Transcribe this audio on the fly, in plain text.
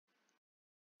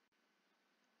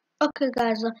Okay,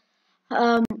 guys.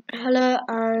 Hello,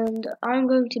 and I'm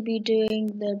going to be doing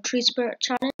the Tree Spirit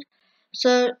challenge.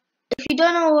 So, if you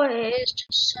don't know what it is,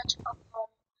 just search up on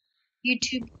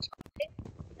YouTube or something,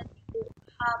 and you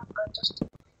have just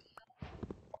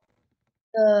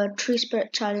the Tree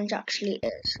Spirit challenge actually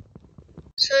is.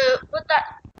 So, with the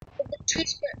Tree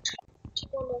Spirit challenge,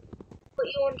 what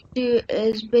you want to do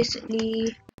is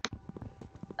basically,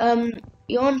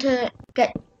 you want to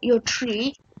get your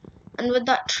tree, and with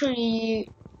that tree,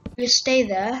 you stay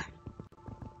there.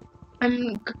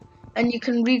 And you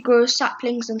can regrow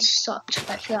saplings and such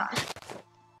like that.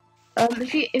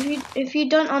 If you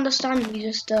don't understand, you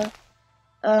just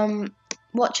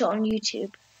watch it on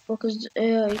YouTube, because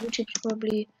you'll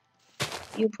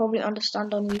probably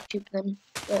understand on YouTube than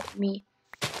me.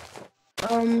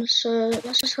 So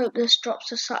let's just hope this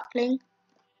drops a sapling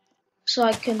so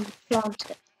I can plant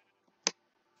it.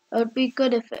 It would be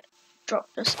good if it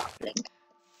dropped a sapling.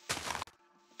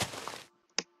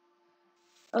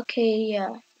 Okay,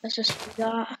 yeah, let's just do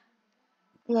that.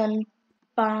 And then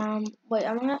bam. Wait,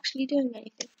 am I actually doing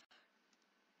anything?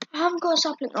 I haven't got a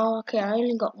sapling. Oh, okay, I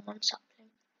only got one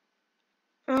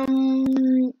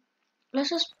sapling. Let's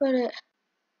just put it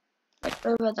like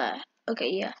over there.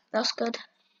 Okay, yeah, that's good.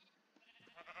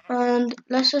 And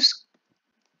let's just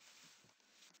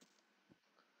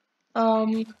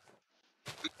what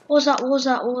was that? What was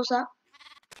that? What was that?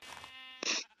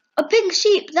 A pink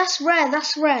sheep. That's rare.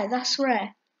 That's rare. That's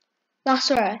rare.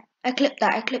 That's rare. I clipped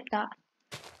that. I clipped that.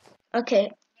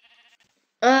 Okay.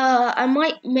 I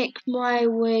might make my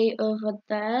way over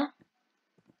there.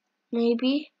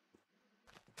 Maybe.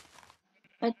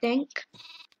 I think.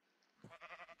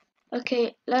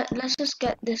 Okay. Let's just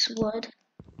get this wood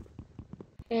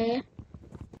here.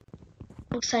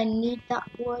 Because I need that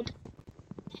wood.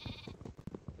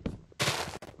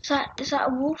 Is that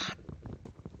a wolf?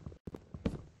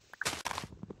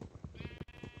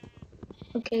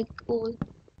 Okay, cool.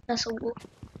 That's a wolf.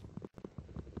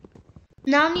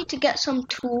 Now I need to get some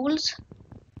tools.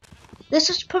 This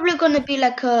is probably gonna be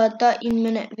like a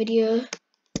 13-minute video,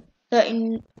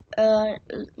 13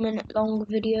 minute long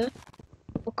video,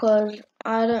 because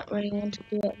I don't really want to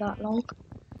do it that long.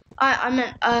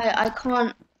 I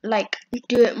can't like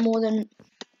do it more than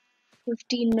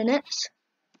 15 minutes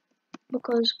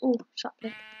because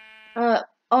sapling.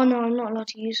 Oh no, I'm not allowed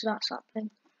to use that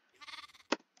sapling.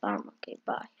 Okay,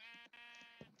 bye.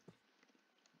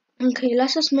 Okay,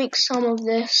 let's just make some of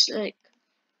this.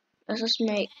 Let's just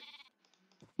make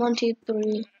 1, 2,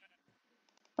 3.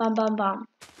 Bam, bam, bam.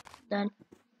 Then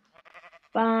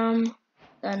bam.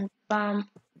 Then bam.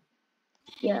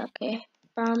 Yeah, okay.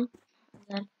 Bam. And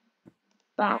then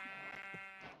bam.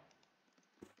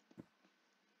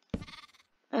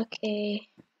 Okay.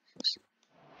 Just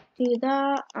do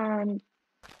that and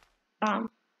bam.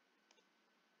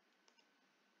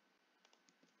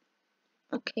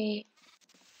 Okay.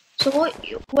 So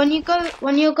when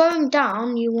you're going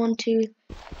down, you want to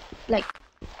like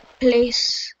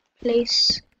place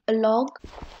a log,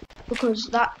 because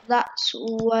that's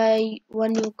where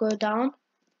when you go down.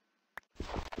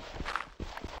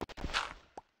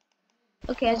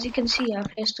 Okay, as you can see, I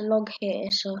placed a log here.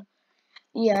 So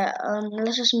yeah,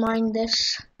 let's just mine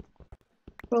this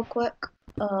real quick.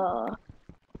 Yeah,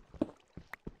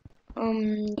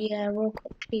 real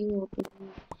quickly we'll be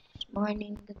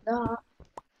mining that.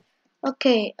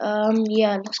 Okay,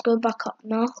 yeah, let's go back up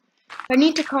now. If I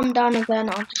need to come down again,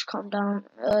 I'll just come down.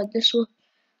 I'll just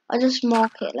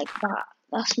mark it like that.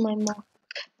 That's my mark.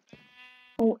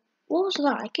 Oh, what was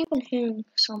that? I keep on hearing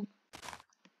some.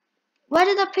 Where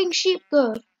did that pink sheep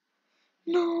go?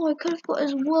 No, I could have got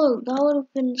his wool. That would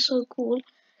have been so cool,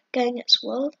 getting its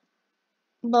wool.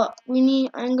 But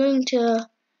I'm going to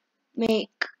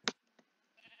make.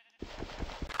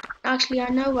 Actually, I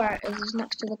know where it is. It's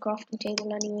next to the crafting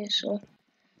table anyway. So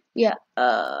yeah.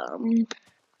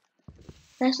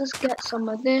 Let's just get some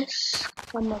of this,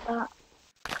 some of that,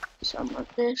 some of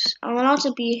this. I'm allowed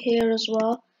to be here as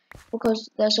well because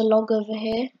there's a log over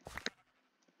here,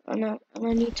 and I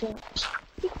need to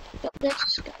get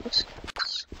this, get this.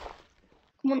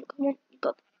 Come on,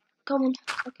 come on.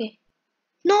 Okay.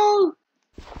 No.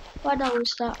 Why that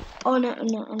was that? Oh no, I'm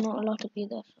not allowed to be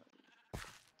there.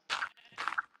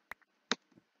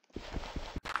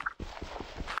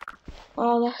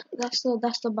 Oh, that's the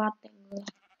bad thing.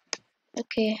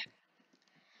 Okay.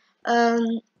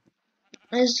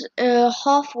 Is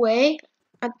halfway.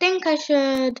 I think I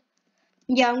should.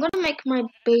 Yeah, I'm gonna make my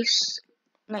base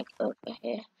like over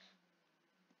here.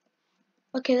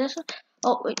 Okay, that's.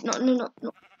 Oh wait, no.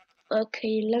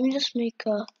 Okay, let me just make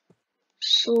a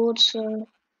sword so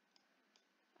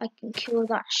I can kill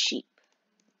that sheep.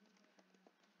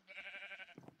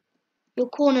 You're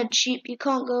cornered, sheep. You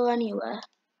can't go anywhere.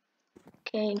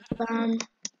 Okay, bam,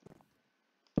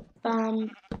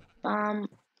 bam, bam,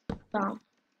 bam.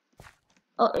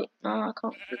 Oh, wait, no, I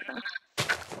can't do that.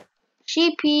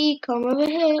 Sheepy, come over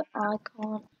here. I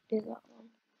can't do that one.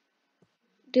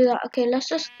 Do that. Okay, let's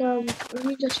just let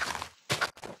me just.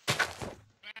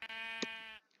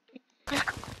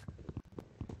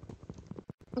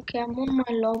 Okay, I'm on my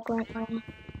log right now,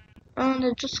 and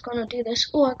I'm just gonna do this.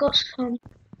 Oh, I got some.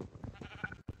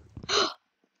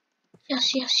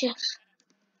 Yes, yes, yes.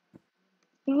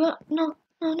 No, no,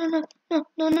 no, no, no, no,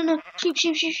 no, no, no. Sheep,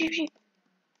 sheep, sheep, sheep, sheep.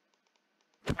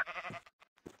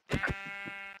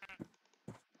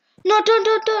 No,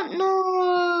 don't,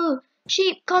 no.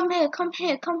 Sheep, come here, come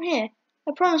here, come here.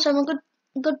 I promise I'm a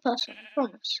good person. I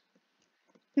promise.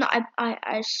 No,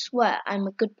 I swear I'm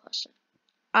a good person.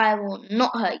 I will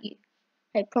not hurt you.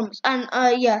 I promise. And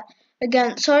yeah,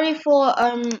 again, sorry for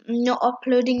not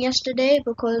uploading yesterday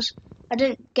because I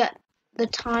didn't get the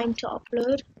time to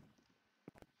upload.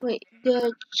 Wait,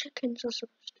 the chickens are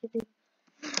supposed to do.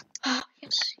 Ah,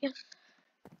 yes, yes.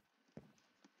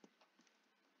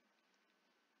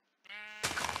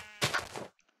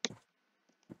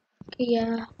 Okay,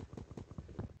 yeah.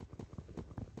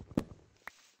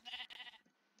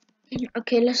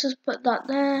 Okay, let's just put that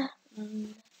there.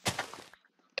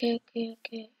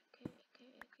 Okay.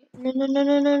 No, no, no,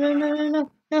 no, no, no, no, no, no,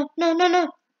 no, no, no,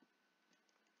 no.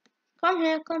 Come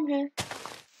here, come here.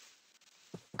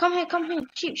 Come here, come here.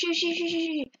 Sheep, sheep, sheep, sheep,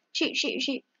 sheep, sheep, sheep,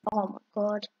 sheep. Oh my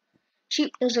god.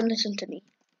 Sheep doesn't listen to me.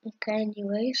 Okay,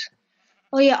 anyways.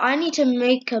 Oh yeah, I need to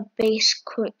make a base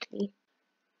quickly,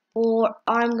 or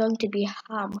I'm going to be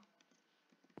ham.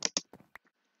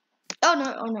 Oh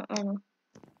no, oh no, oh no.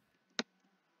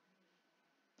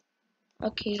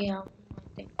 Okay, yeah, one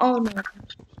thing. Oh no, I'm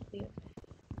supposed to be okay.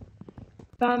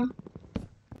 Bam.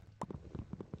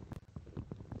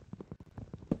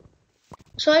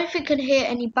 So if you can hear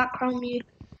any background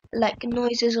like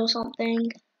noises or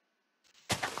something.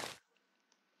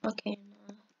 Okay,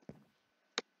 no.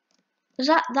 Is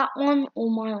that one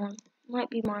or my one? Might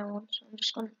be my one, so I'm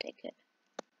just gonna take it.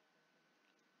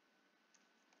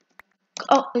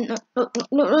 Oh no,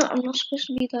 I'm not supposed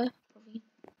to be there.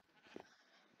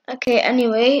 Okay,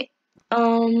 anyway,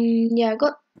 yeah, I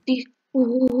got these.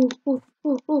 Ooh.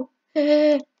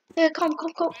 Hey, come.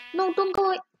 No, don't go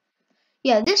away.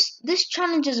 Yeah, this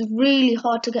challenge is really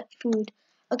hard to get food.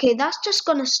 Okay, that's just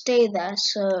gonna stay there.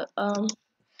 So I'm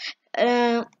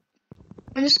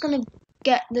just gonna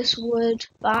get this wood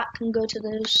back and go to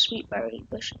those sweet berry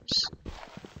bushes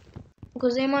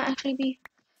because they might actually be.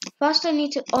 First, I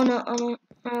need to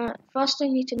first I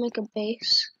need to make a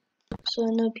base so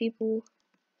no people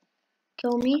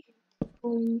kill me.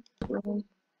 Boom, boom,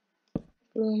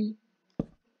 boom,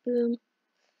 boom.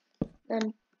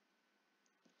 Then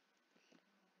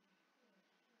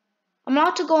I'm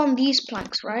allowed to go on these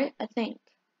planks, right? I think.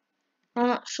 I'm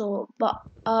not sure, but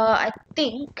I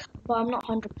think, but I'm not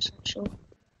 100% sure.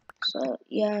 So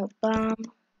yeah, bam,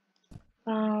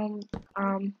 bam,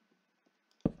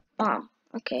 bam.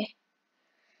 Okay.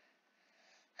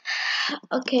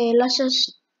 Okay, let's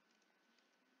just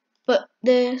put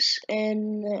this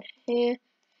in here.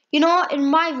 You know what? In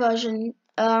my version,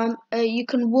 you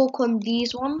can walk on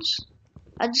these ones.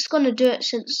 I'm just gonna do it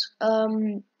since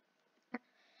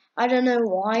I don't know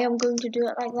why I'm going to do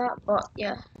it like that, but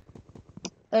yeah.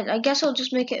 And I guess I'll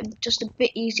just make it just a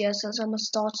bit easier since I'm a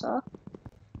starter.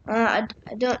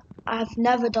 I've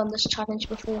never done this challenge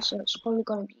before, so it's probably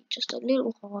gonna be just a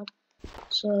little hard.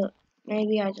 So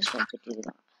maybe I just want to do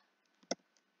that.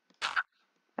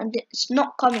 And it's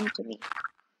not coming to me.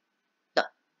 No.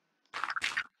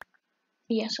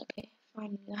 Yes, okay,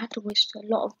 finally. I had to waste a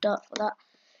lot of dirt for that.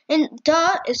 And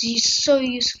dirt is so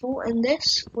useful in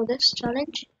for this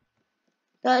challenge.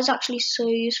 That is actually so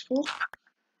useful.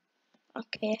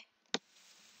 Okay.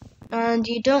 And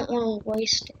you don't want to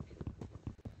waste it.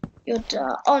 Your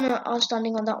dirt. Oh no, I was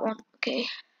standing on that one. Okay.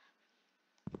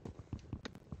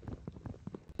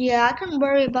 Yeah, I can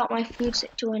worry about my food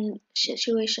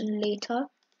situation later.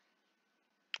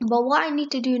 But what I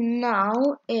need to do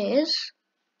now is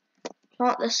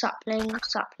plant the sapling, and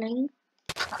sapling.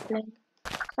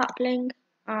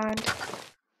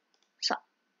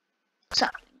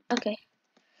 Okay.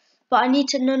 But I need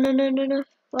to no.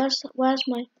 Where's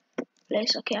my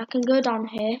place? Okay, I can go down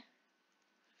here.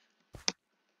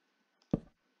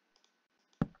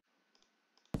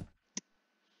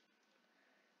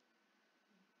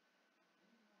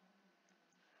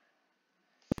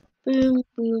 Boom.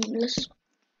 Let's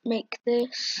make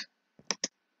this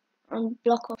and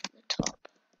block off the top.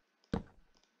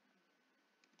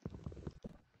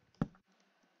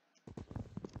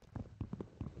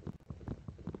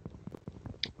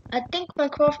 I think my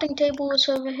crafting table is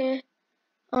over here.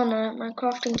 Oh no, my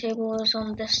crafting table is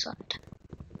on this side.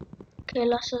 Okay,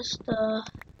 let's just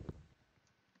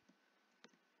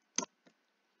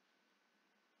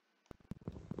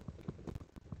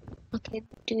okay,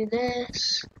 do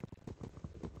this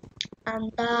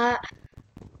and that.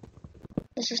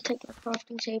 Let's just take my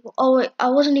crafting table. Oh wait, I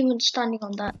wasn't even standing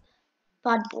on that.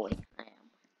 Bad boy, I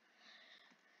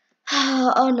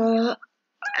am. Oh no,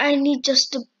 I need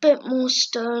just a bit more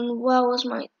stone. Where was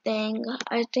my thing?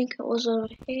 I think it was over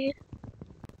here.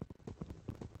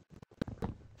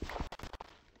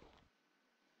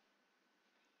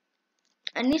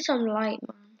 I need some light,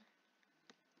 man.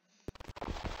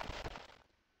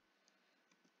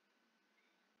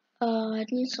 I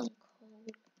need some coal.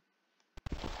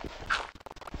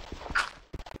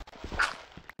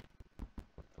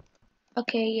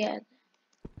 Okay, yeah.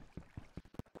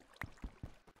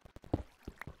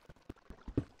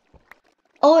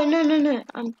 Oh no no no!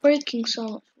 I'm breaking so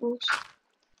much rules.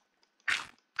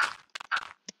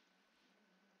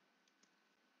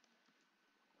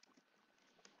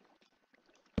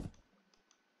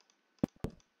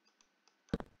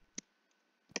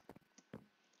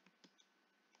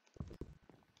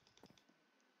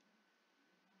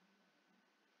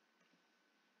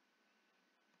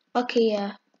 Okay,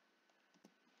 yeah.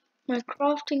 My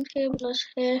crafting table is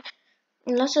here.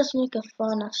 And let's just make a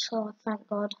furnace. Oh, thank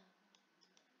God.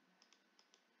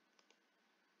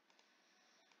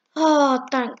 Oh,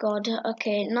 thank God.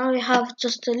 Okay, now we have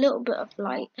just a little bit of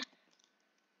light.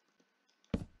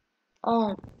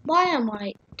 Oh, why am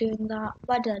I doing that?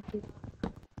 Why did I do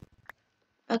that?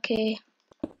 Okay.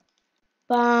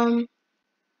 Bam.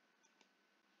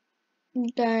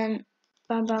 Then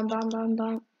bam, bam, bam, bam,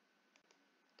 bam.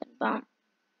 Then bam.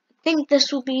 I think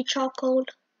this will be charcoal.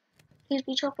 Please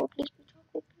be charcoal. Please be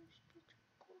charcoal. Please be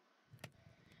charcoal.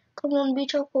 Come on, be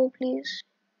charcoal, please.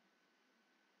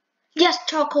 Yes,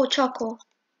 charcoal, charcoal.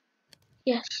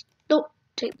 Yes. Don't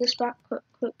take this back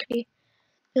quickly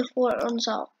before it runs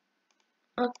out.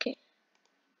 Okay.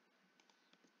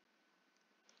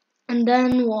 And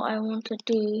then what I want to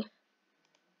do.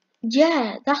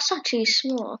 Yeah, that's actually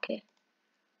smart. Okay.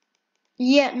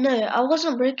 Yeah, no, I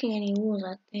wasn't breaking any rules,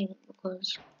 I think,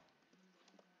 because.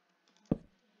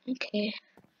 Okay.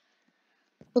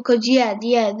 Because yeah,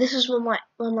 this is where my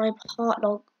heart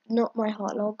log, not my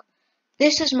heart log.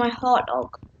 This is my heart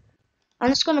log. I'm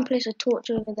just gonna place a torch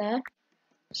over there,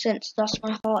 since that's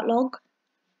my heart log.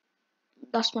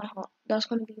 That's my heart. That's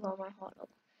gonna be where my heart log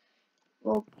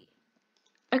will be.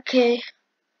 Okay.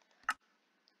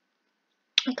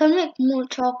 I can make more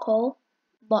charcoal,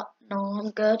 but no,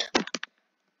 I'm good.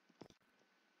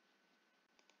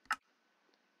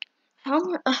 How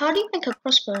do you make a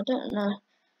crossbow? I don't know.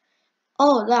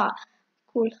 Oh, that.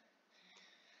 Cool.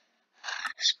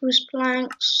 Spruce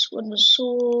planks, wooden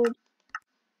sword.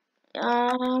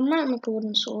 I might make a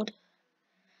wooden sword.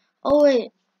 Oh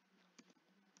wait,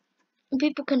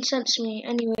 people can sense me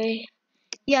anyway.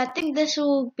 Yeah, I think this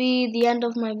will be the end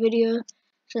of my video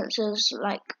since it's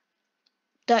like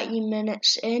 30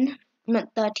 minutes in. I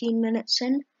meant 13 minutes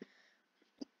in.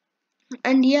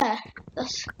 And yeah,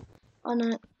 that's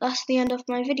that's the end of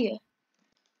my video.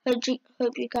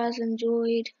 Hope you guys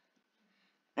enjoyed.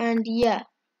 And yeah,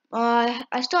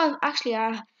 I still have I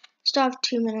still have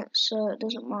 2 minutes, so it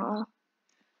doesn't matter.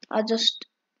 I just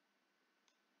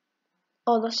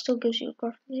that still gives you a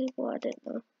graphic table. I didn't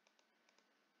know.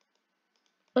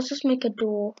 Let's just make a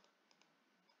door.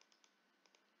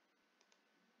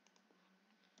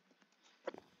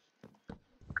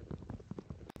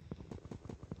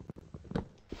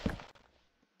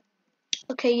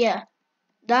 Okay, yeah,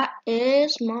 that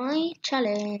is my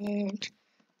challenge.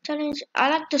 I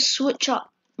like to switch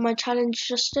up my challenge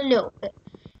just a little bit,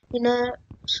 you know.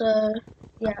 So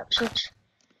yeah,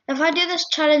 if I do this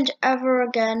challenge ever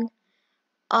again,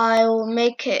 I will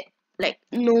make it like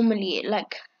normally,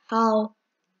 like how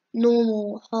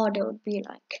normal hard it would be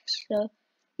like. So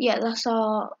yeah, that's how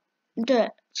I'll do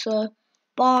it. So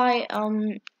bye.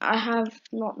 I have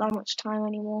not that much time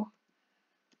anymore.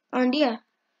 And yeah,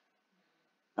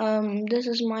 this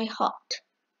is my hut.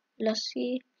 Let's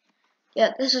see.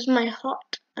 Yeah, this is my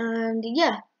hut. And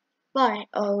yeah, bye.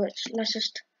 Oh, let's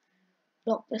just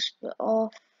block this bit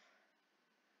off.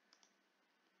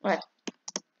 Right.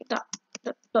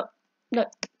 Look.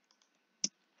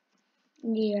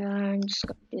 Yeah, I'm just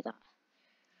gonna do that.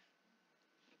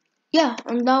 Yeah,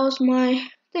 and that was my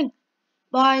thing.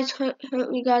 Bye. Hope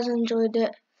you guys enjoyed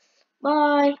it.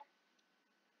 Bye.